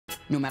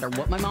No matter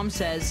what my mom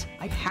says,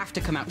 I have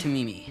to come out to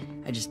Mimi.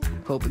 I just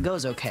hope it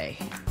goes okay.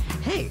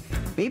 Hey,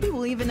 maybe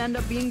we'll even end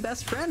up being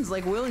best friends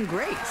like Will and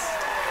Grace.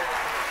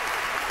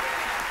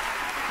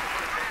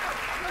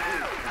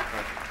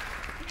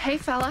 Hey,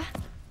 fella.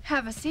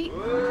 Have a seat.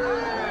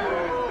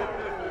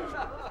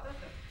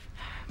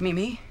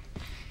 Mimi,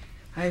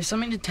 I have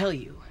something to tell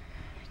you.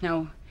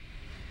 Now,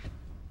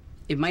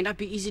 it might not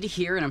be easy to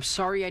hear, and I'm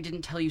sorry I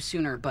didn't tell you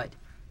sooner, but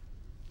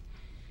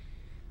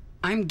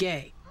I'm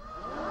gay.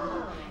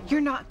 You're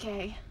not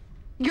gay.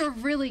 You're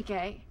really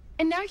gay.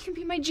 And now you can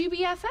be my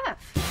GBFF.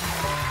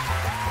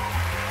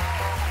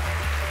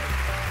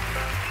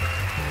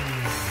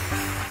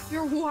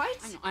 You're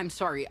what? I'm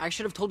sorry. I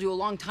should have told you a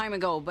long time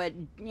ago, but,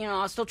 you know,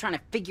 I was still trying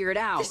to figure it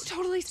out. This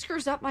totally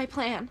screws up my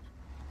plan.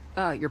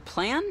 Your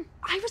plan?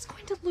 I was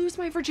going to lose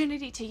my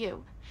virginity to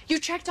you. You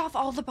checked off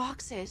all the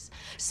boxes.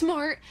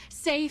 Smart,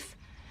 safe,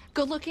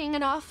 good-looking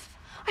enough.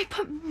 I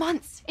put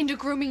months into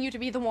grooming you to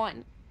be the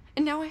one.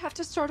 And now I have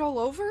to start all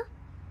over?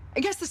 I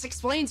guess this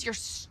explains your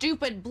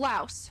stupid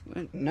blouse.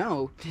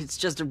 No, it's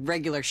just a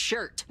regular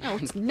shirt. No,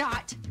 it's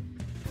not.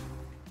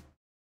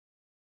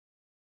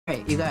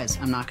 Hey, you guys,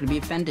 I'm not gonna be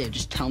offended.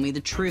 Just tell me the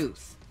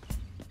truth.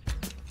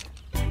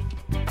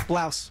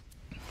 Blouse.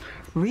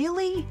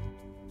 Really?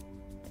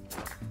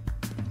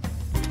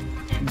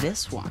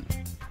 This one.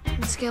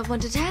 On a scale of 1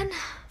 to 10,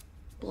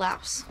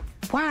 blouse.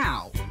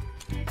 Wow.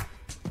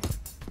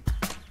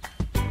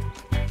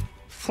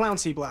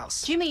 Flouncy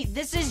blouse. Jimmy,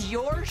 this is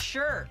your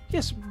shirt.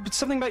 Yes, but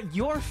something about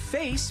your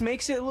face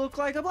makes it look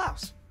like a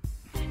blouse.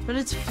 But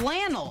it's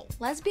flannel.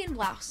 Lesbian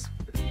blouse.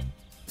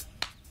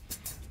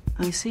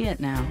 I see it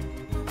now.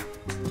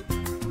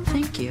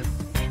 Thank you.